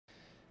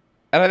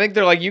And I think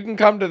they're like, you can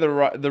come to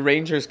the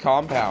Rangers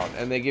compound,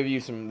 and they give you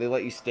some. They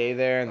let you stay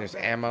there, and there's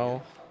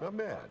ammo. Not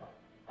bad.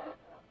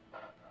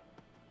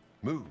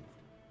 Move.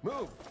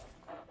 Move.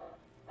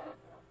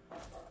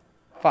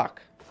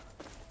 Fuck.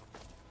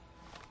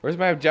 Where's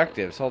my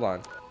objectives? Hold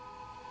on.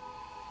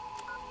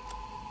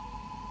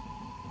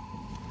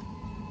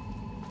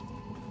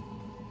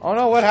 Oh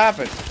no, what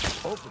happened?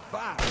 Open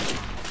fire.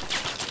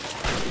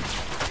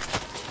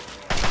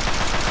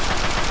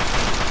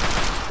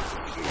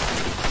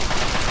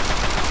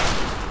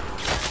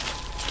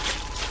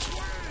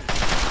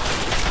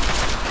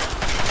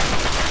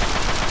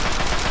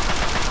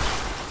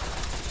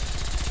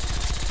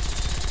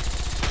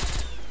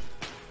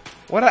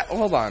 What?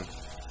 Hold on.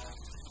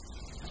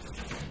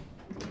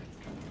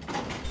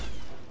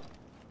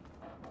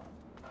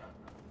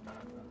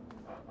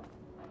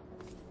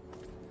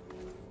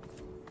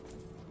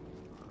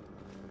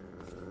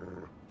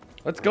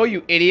 Let's go,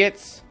 you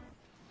idiots.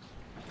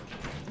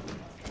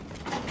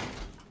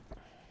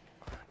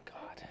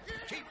 God.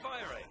 Keep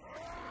firing.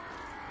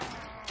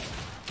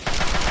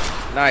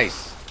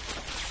 Nice.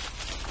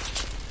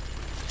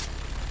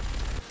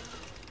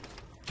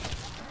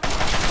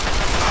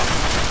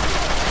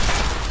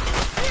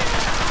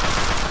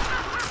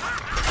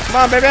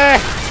 Come on,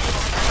 baby.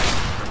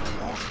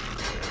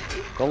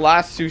 The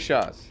last 2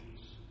 shots.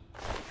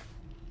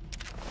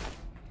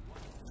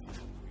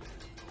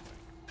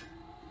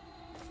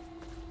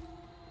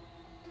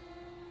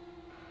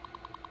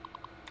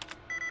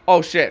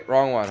 Oh shit,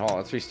 wrong one. Hold on,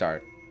 let's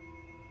restart.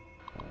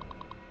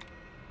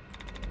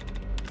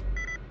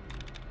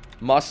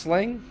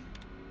 Muscling.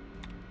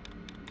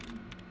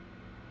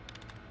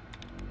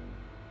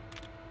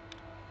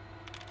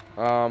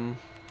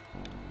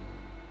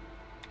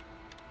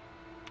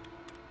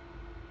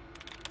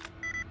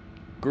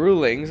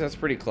 Gruelings, that's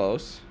pretty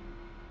close.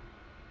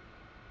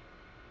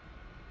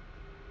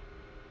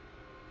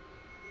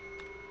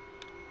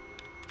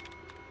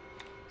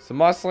 So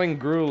muscling,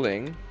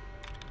 grueling.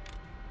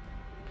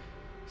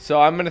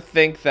 So I'm going to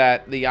think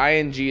that the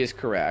ing is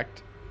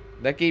correct.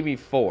 That gave me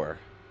 4.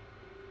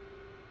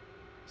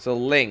 So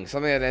ling.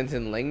 Something that ends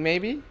in ling,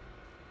 maybe?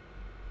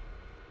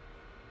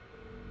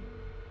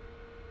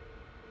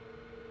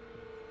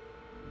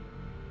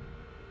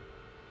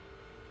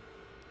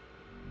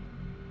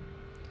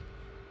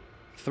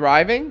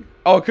 Thriving?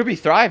 Oh, it could be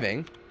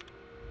thriving.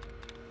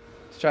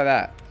 Let's try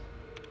that.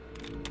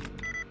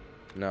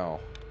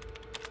 No.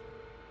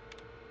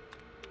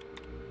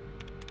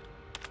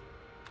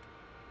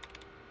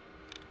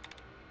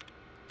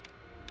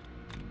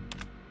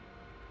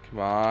 Come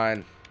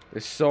on.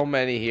 There's so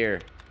many here.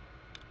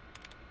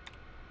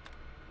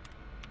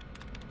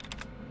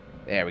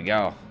 There we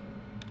go.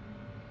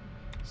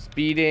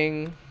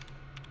 Speeding.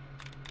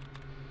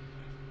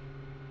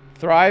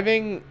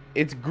 Thriving.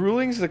 It's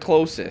grueling's the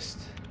closest.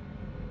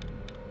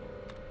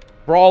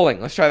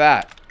 Brawling. Let's try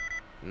that.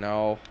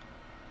 No.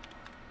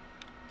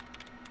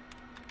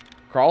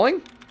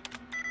 Crawling?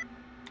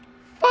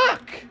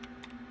 Fuck!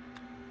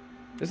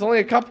 There's only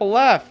a couple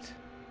left.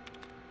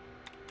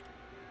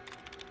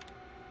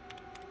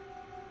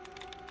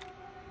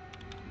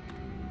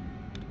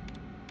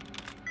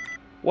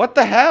 What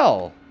the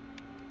hell?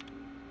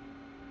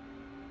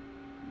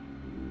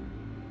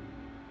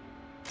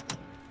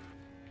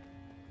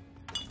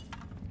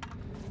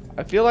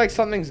 I feel like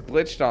something's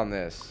glitched on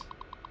this.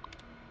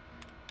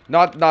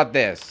 Not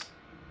this.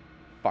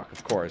 Fuck,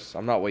 of course.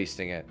 I'm not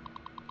wasting it.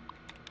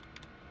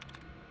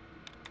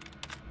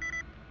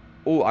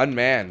 Ooh,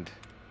 unmanned.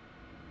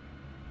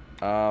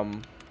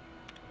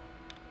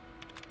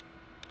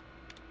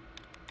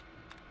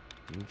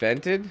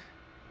 Invented?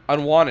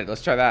 Unwanted.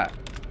 Let's try that.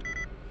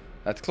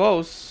 That's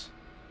close.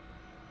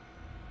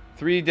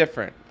 3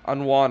 different.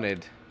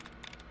 Unwanted.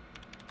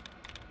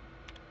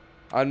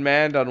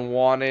 Unmanned,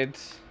 unwanted.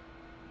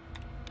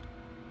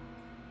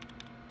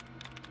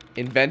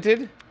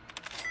 Invented?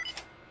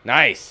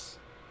 Nice.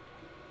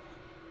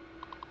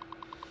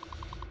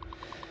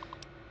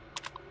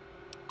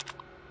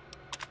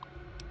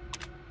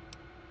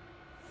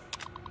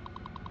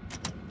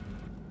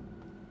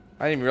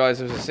 I didn't even realize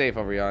there was a safe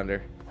over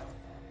yonder.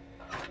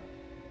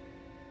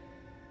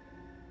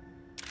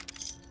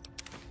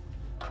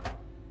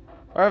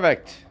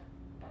 Perfect.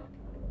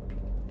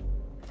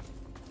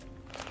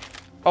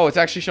 Oh, it's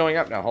actually showing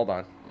up now. Hold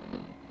on.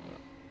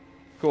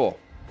 Cool.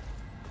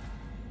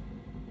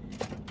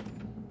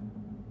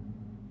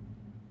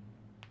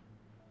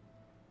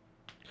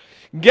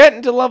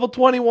 Getting to level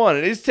 21.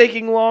 It is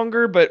taking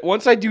longer, but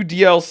once I do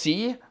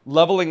DLC,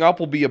 leveling up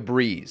will be a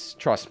breeze.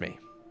 Trust me.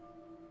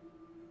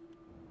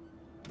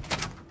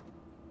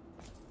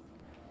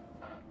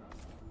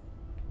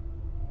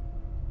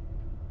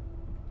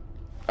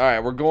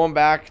 Alright, we're going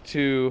back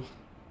to...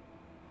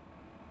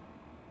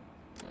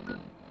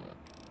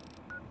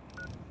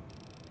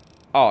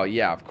 Oh,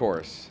 yeah, of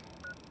course.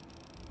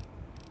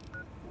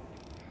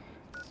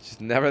 It's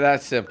just never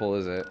that simple,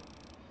 is it?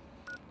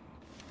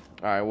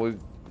 Alright, we're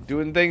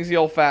doing things the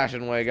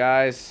old-fashioned way,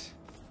 guys.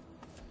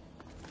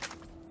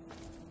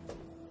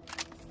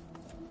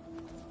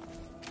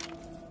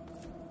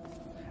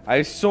 I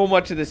have so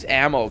much of this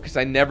ammo because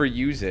I never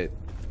use it.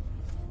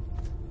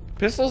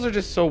 Pistols are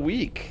just so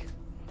weak.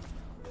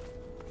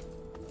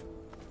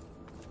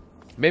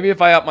 Maybe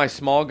if I up my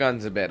small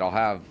guns a bit, I'll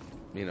have,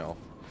 you know.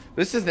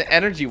 This is the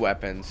energy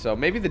weapon, so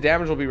maybe the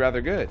damage will be rather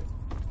good.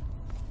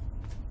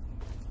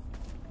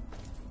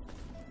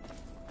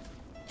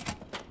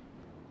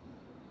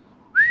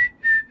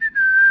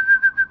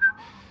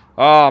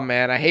 Oh,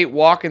 man, I hate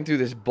walking through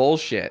this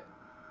bullshit.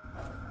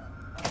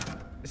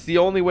 It's the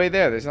only way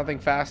there. There's nothing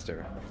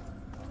faster.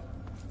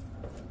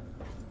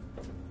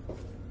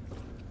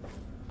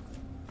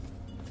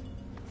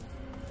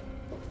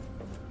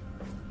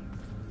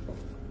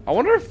 I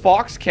wonder if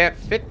Fox can't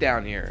fit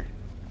down here.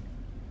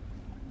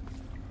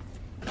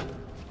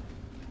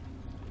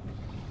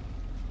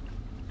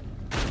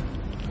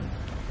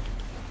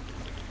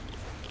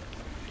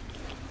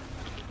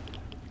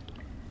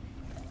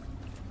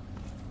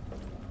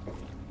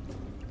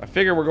 I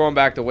figure we're going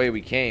back the way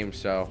we came,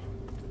 so.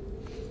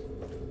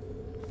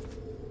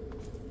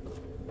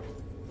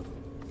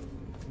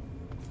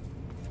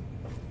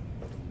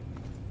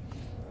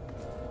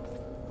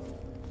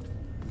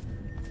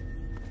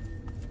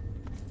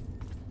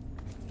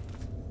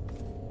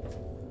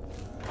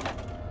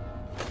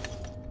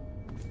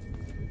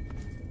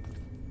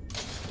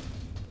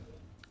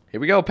 Here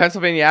we go,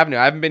 Pennsylvania Avenue.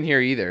 I haven't been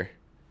here either.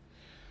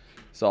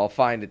 So I'll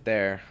find it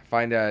there.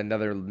 Find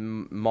another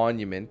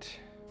monument.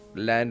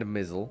 Land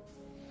mizzle.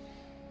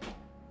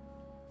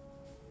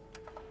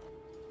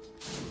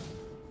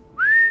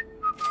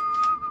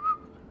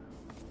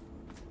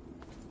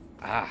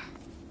 Ah.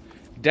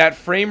 That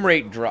frame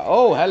rate drop.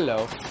 Oh,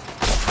 hello.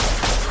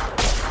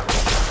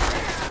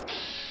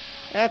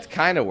 That's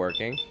kind of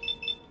working.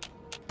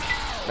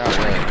 Not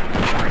really.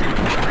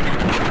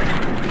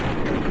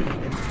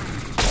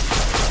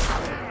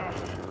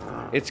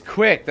 It's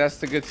quick. That's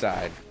the good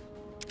side.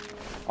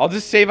 I'll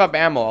just save up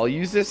ammo. I'll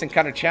use this and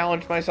kind of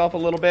challenge myself a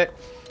little bit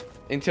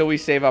until we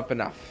save up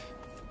enough.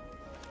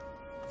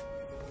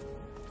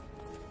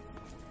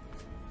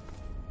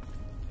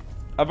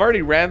 I've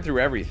already ran through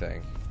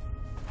everything.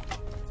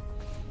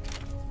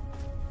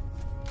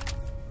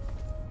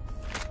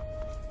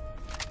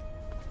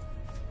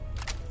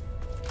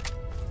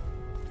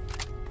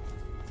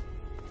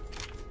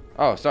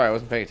 Oh, sorry. I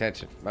wasn't paying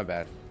attention. My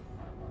bad.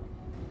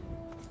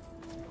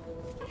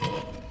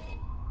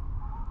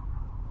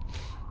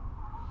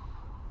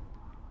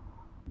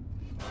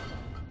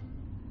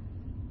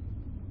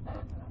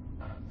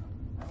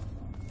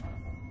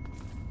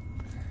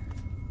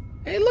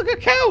 Hey, look, a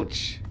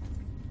couch!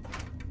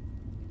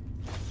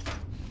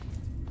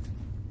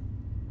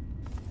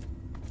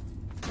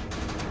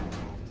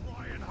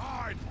 Try and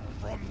hide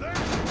from them.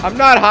 I'm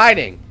not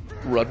hiding.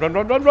 Run, run,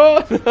 run, run,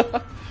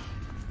 run!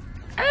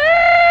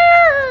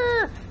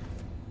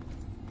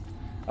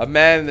 A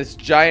man in this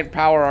giant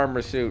power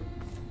armor suit.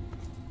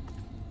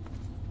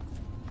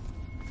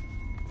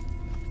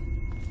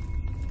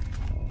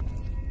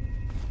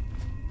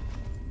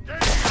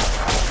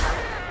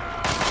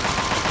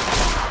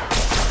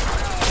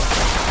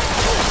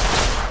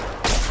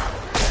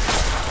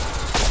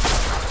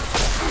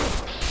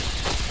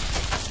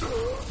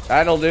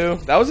 That'll do.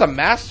 That was a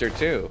master,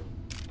 too.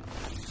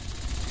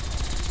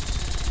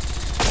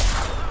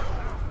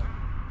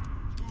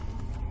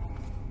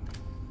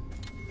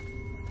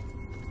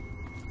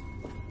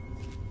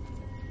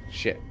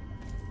 Shit.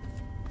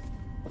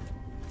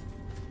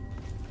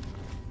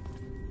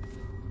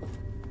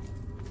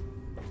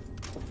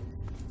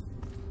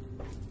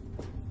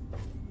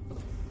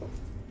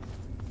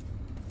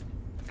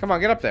 Come on,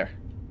 get up there.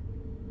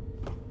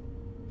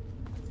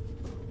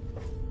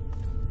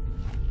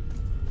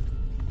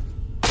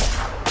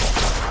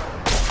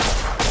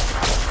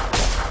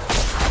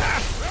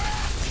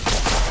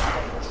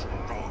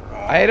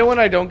 I hate it when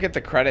I don't get the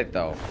credit,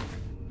 though.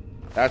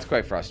 That's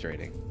quite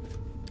frustrating.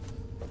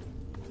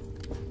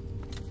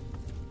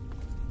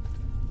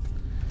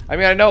 I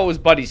mean, I know it was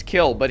Buddy's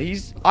kill, but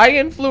I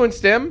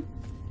influenced him.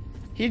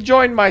 He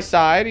joined my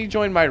side. He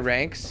joined my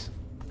ranks.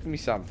 Give me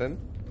something.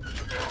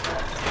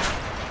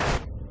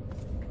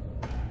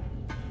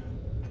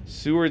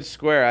 Seward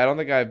Square. I don't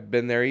think I've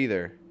been there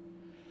either.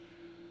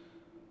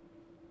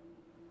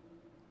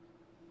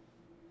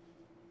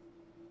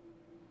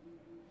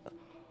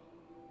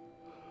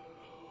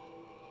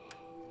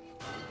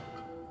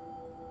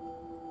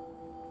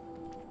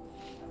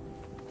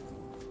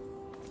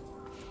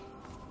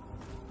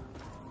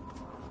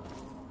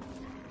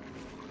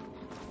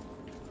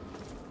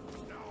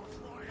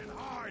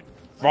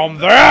 From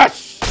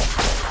this!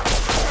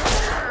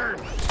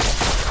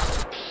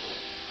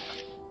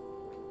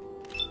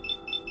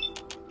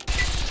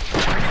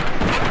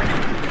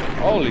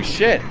 Holy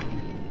shit.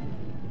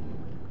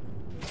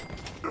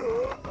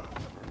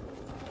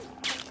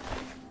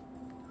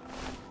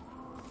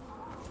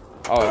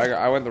 Oh,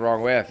 I went the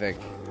wrong way, I think.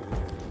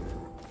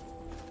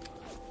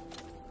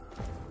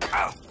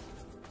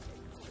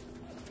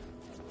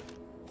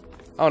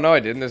 Oh, no, I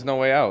didn't. There's no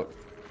way out.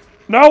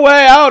 No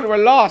way out! We're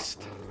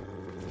lost!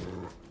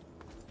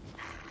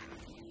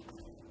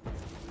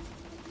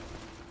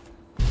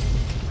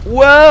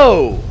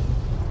 Whoa!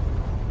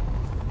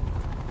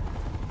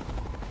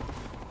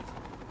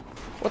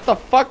 What the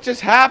fuck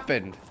just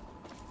happened?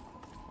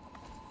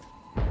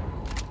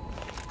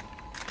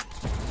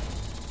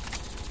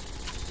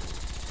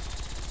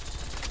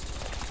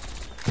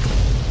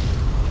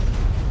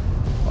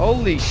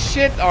 Holy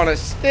shit on a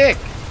stick!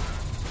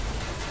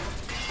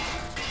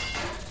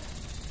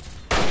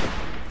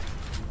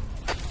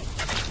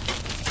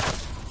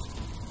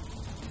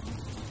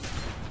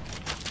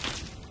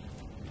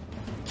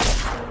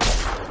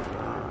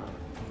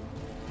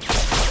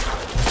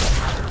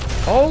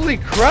 Holy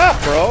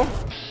crap, bro!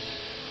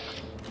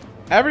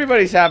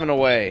 Everybody's having a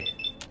way.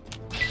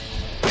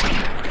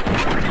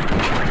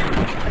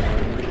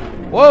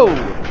 Whoa!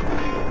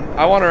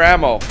 I want her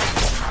ammo.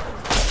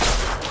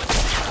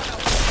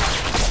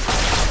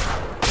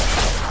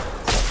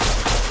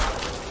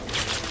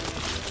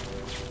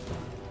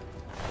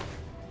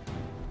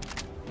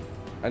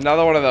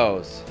 Another one of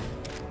those.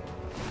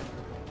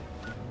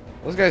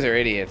 Those guys are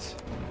idiots.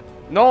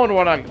 No one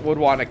would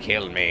want to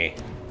kill me.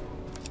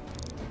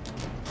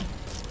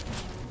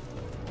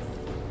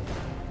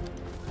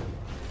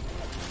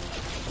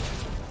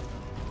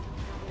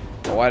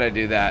 Why'd I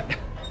do that?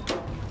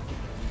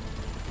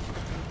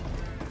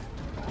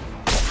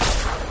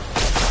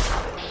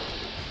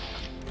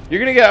 You're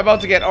gonna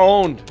about to get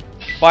owned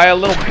by a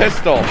little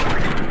pistol.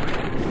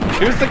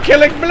 Here's the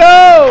killing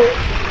blow!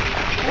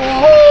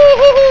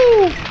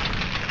 Woo-hoo-hoo-hoo!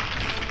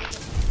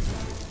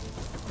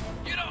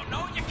 You don't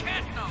know, you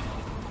can't know.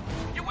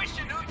 You wish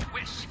you knew, you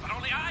wish, but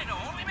only I know.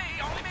 Only me,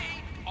 only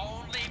me,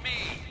 only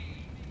me.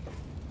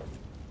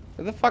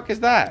 Who the fuck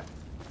is that?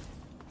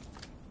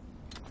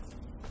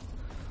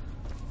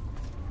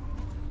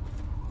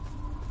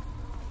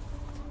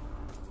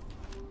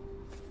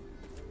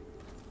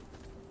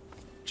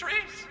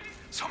 Trees!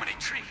 So many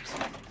trees!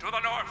 To the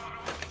north!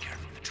 Be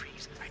careful, the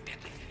trees are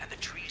deadly, and the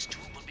trees too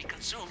will be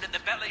consumed in the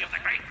belly of the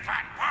great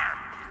fat worm!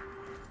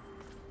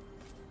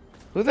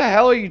 Who the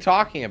hell are you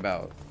talking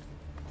about?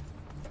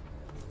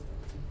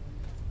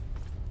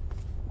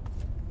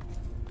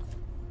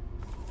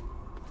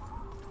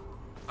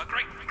 A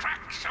great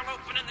crack shall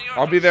open in the earth.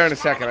 I'll be there in a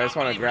second. I just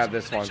want to grab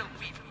this one.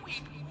 Weep,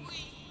 weep, weep.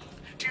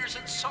 Tears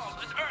and salt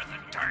and earth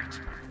and dirt.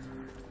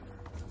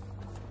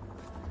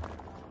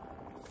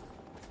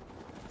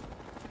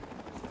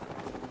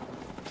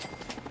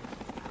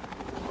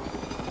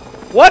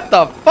 What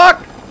the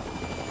fuck?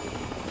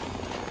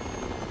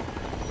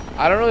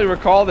 I don't really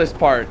recall this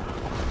part.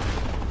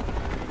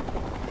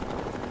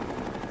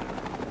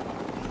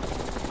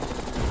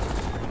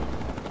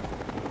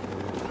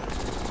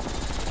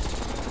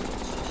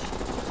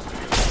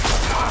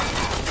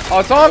 Oh,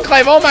 it's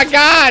Enclave. Oh my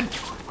god.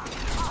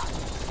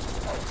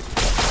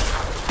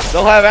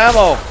 They'll have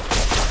ammo.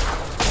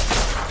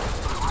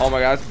 Oh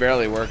my god, it's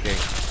barely working.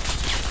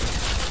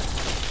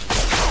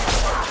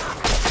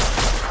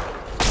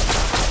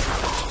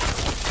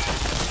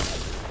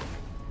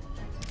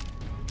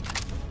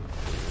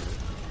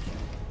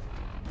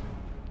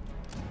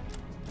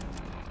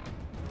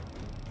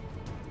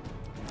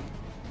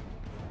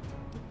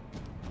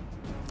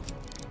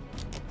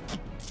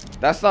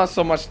 That's not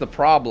so much the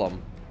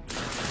problem.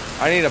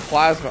 I need a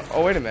plasma.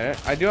 Oh, wait a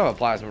minute. I do have a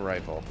plasma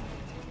rifle.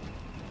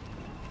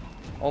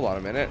 Hold on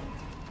a minute.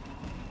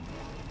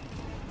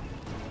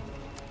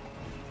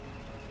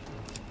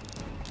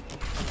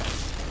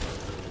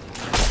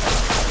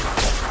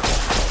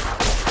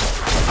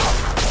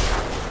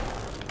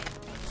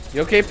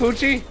 You okay,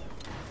 Poochie?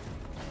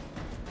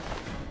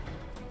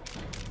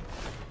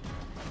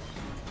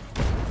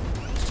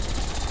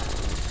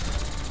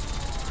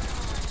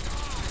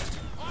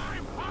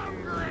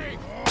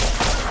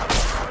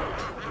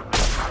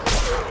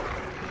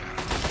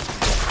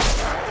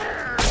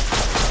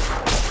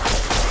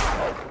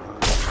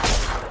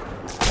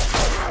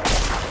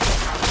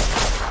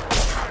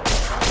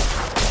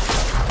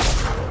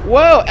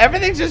 Whoa,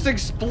 everything's just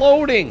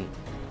exploding.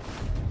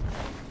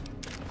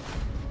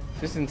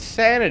 Just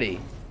insanity.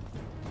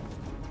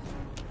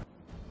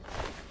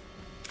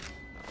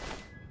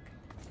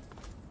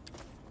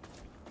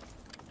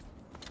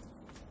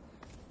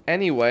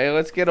 Anyway,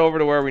 let's get over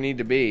to where we need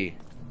to be.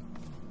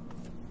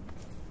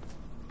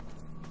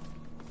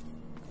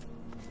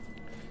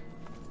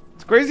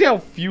 It's crazy how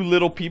few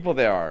little people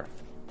there are.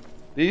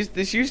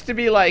 This used to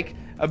be like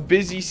a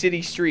busy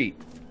city street.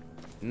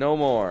 No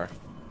more.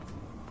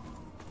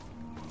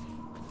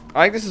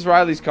 I think this is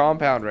Riley's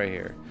compound right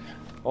here.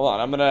 Hold on,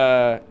 I'm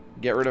gonna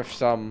get rid of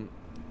some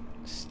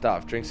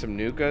stuff. Drink some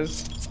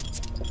Nukas.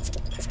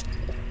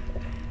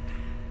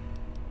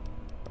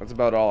 That's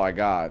about all I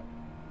got.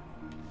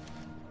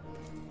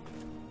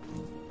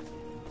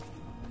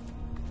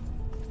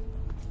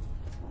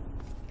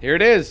 Here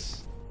it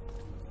is.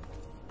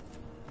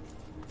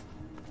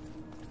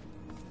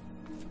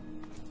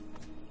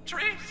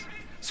 Trees!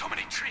 So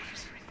many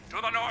trees! To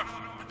the north!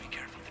 But be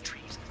careful, the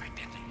trees are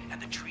deadly, and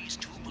the trees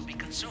too will be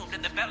consumed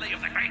in the belly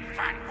of the great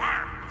fat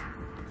worm!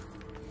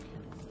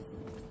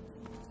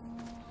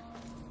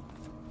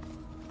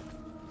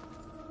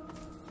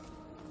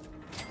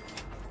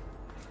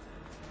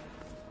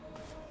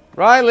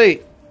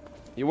 Riley!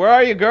 Where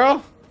are you,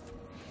 girl?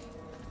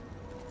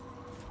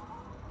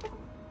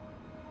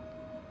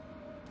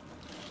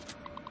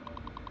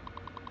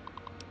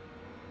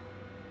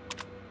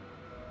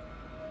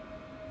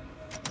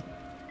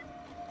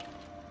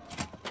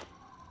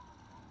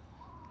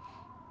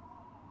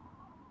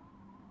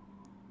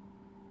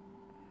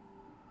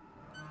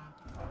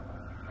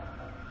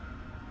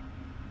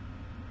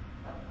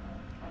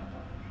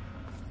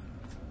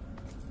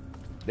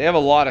 They have a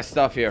lot of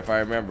stuff here, if I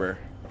remember.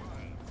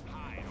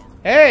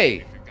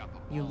 Hey!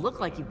 You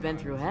look like you've been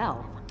through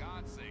hell.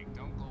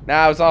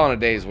 Nah, it was all in a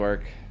day's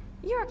work.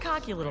 You're a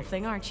cocky little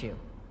thing, aren't you?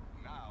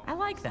 I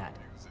like that.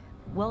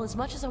 Well, as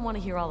much as I want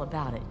to hear all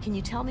about it, can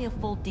you tell me a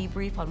full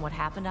debrief on what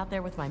happened out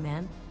there with my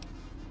men?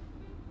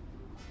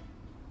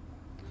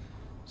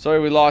 Sorry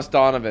we lost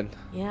Donovan.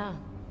 Yeah.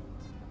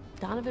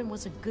 Donovan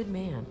was a good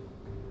man.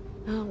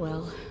 Oh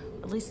well,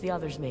 at least the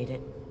others made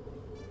it.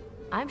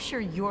 I'm sure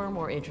you're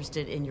more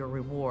interested in your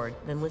reward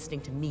than listening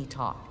to me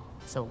talk,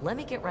 so let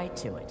me get right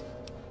to it.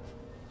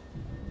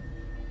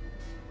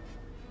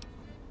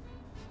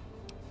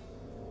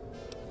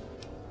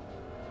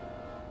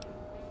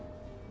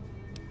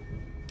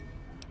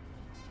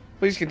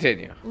 Please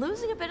continue.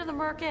 Losing a bit of the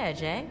Merc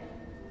edge, eh?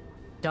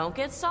 Don't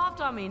get soft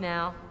on me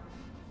now.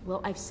 Well,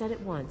 I've said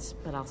it once,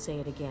 but I'll say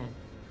it again.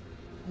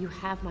 You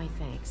have my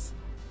thanks.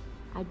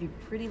 I'd be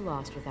pretty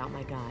lost without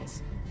my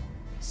guys.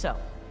 So,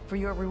 for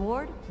your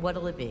reward,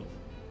 what'll it be?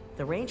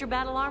 The Ranger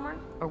battle armor,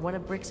 or one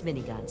of Brick's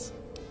miniguns?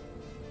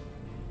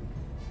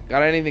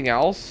 Got anything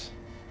else?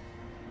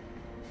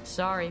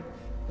 Sorry,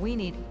 we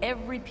need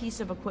every piece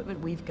of equipment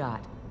we've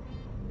got.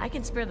 I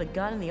can spare the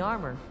gun and the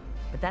armor,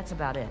 but that's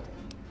about it.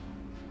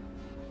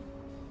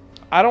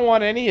 I don't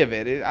want any of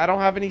it. I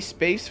don't have any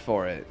space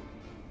for it.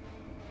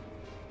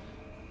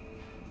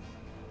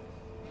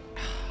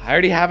 I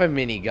already have a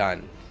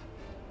minigun.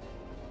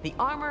 The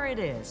armor it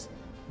is.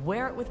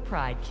 Wear it with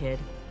pride, kid.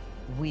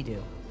 We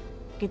do.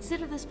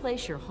 Consider this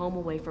place your home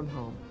away from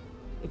home.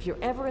 If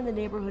you're ever in the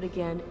neighborhood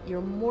again,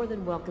 you're more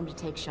than welcome to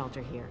take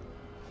shelter here.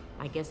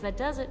 I guess that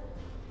does it.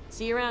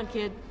 See you around,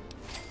 kid.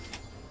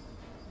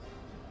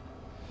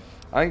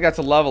 I think that's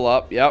a level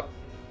up. Yep.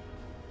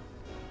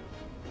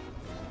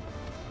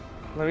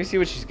 Let me see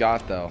what she's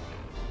got, though.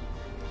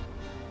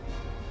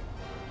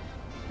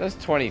 That's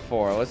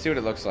 24. Let's see what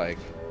it looks like.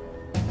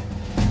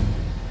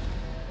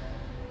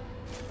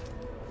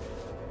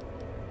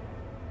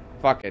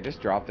 Fuck it.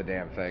 Just drop the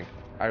damn thing.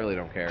 I really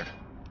don't care.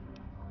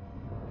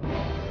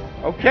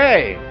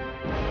 Okay.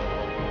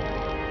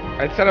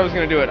 I said I was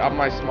going to do it up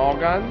my small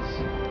guns.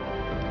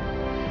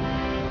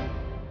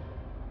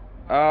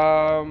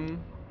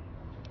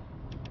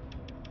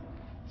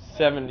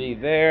 70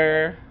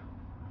 there.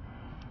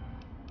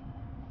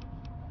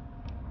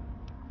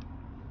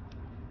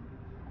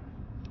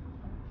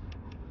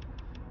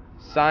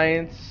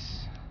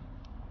 Science.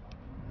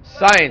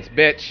 Science,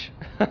 bitch.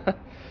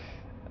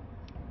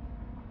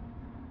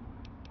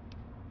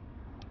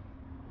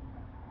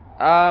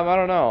 I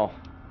don't know.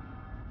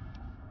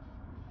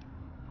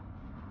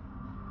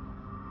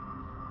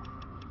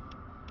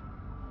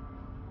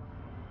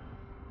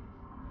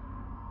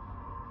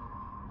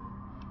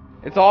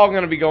 It's all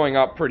going to be going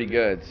up pretty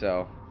good,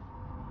 so.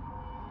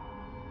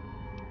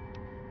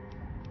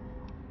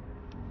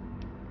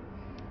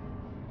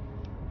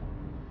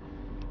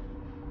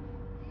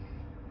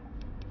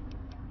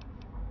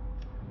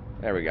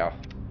 There we go.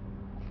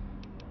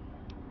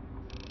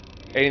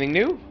 Anything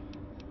new?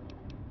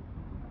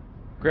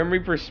 Grim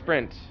Reaper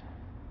Sprint.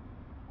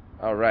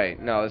 Oh,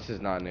 right. No, this is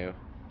not new.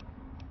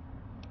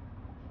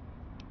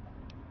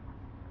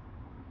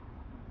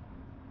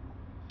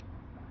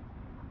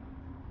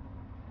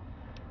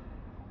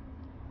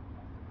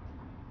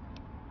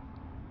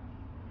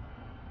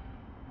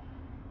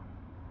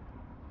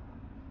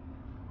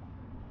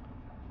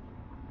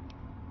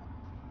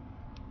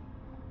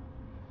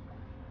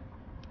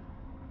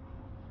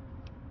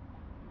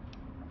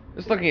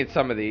 Just looking at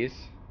some of these.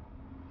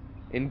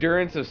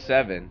 Endurance of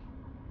 7.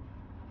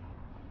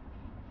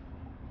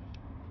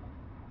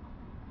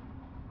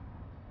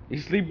 You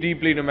sleep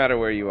deeply no matter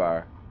where you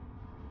are.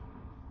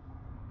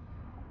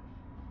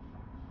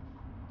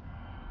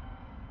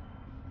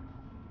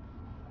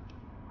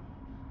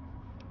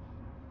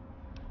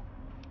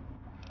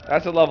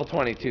 That's a level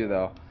 22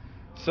 though.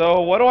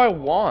 So what do I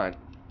want?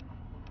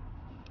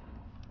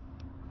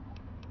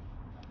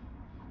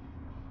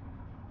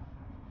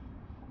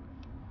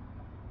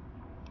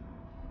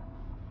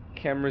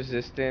 Chem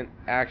resistant,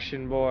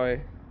 action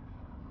boy.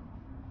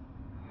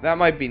 That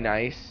might be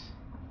nice.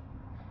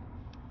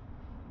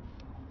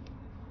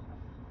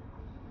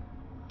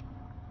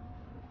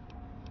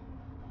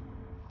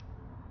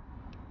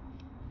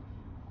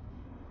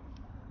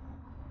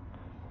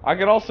 I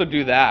could also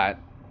do that.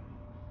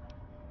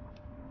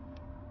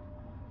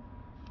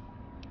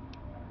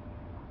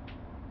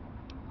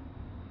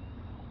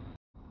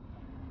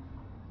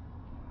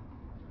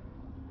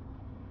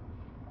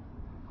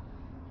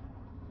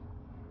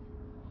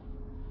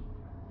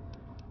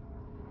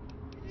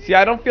 See,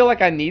 I don't feel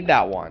like I need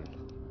that one.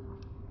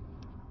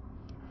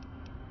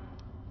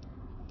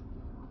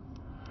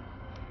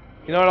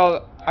 You know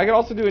what? I could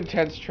also do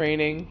intense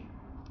training,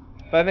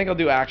 but I think I'll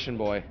do action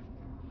boy.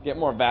 Get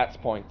more VATS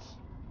points.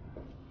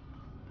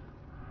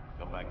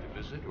 Come back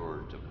to visit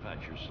or to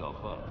patch yourself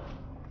up?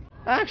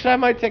 Actually, I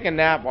might take a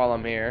nap while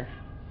I'm here.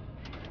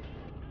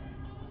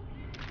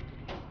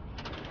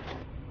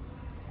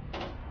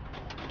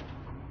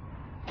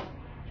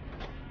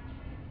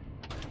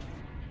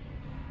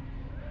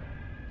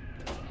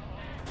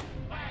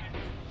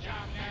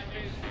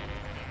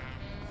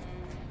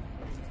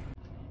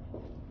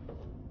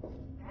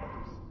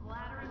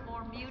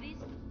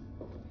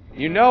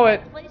 You know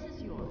it.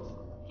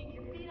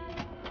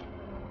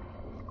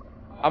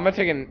 I'm gonna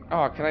take an.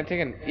 Oh, can I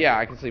take an? Yeah,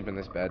 I can sleep in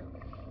this bed.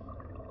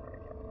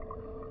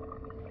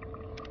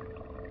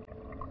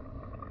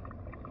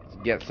 Let's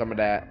get some of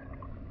that.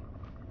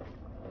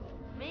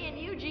 Me and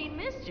Eugene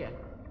missed you.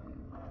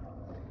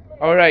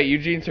 All right,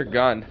 Eugene's her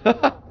gun.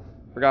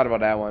 Forgot about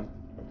that one.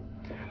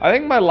 I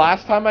think my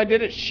last time I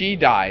did it, she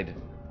died.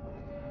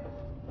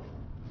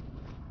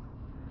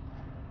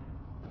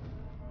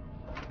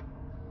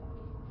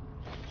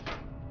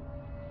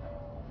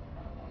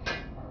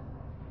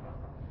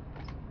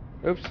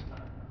 Oops.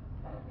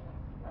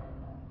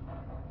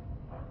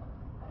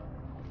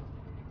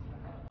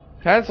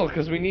 Pencil,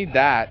 because we need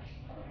that.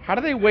 How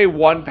do they weigh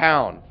 1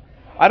 pound?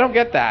 I don't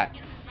get that.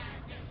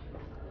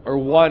 Or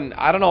one.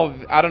 I don't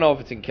know if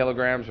it's in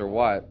kilograms or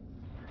what.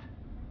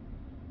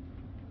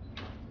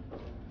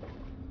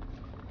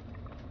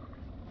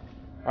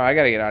 Alright, I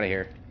gotta get out of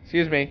here.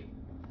 Excuse me.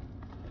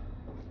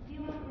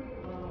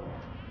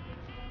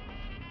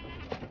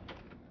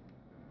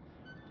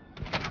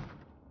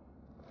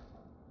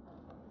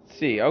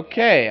 See,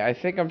 okay, I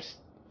think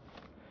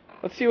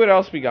let's see what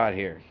else we got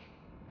here.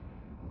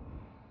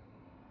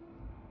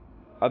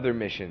 Other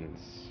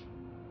missions.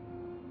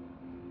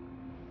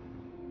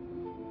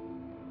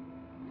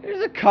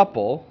 There's a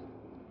couple.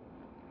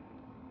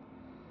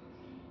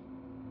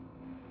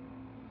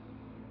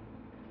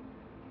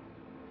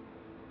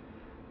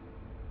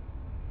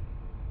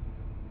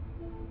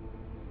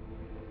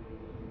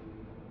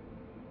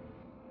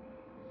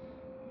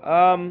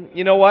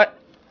 You know what?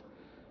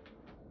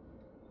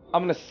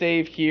 I'm gonna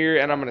save here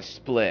and I'm gonna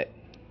split.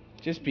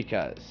 Just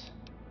because.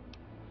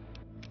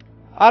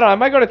 I don't know, I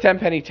might go to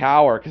Tenpenny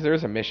Tower because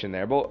there's a mission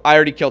there. But I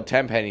already killed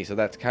Tenpenny, so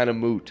that's kind of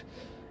moot.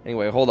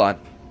 Anyway, hold on.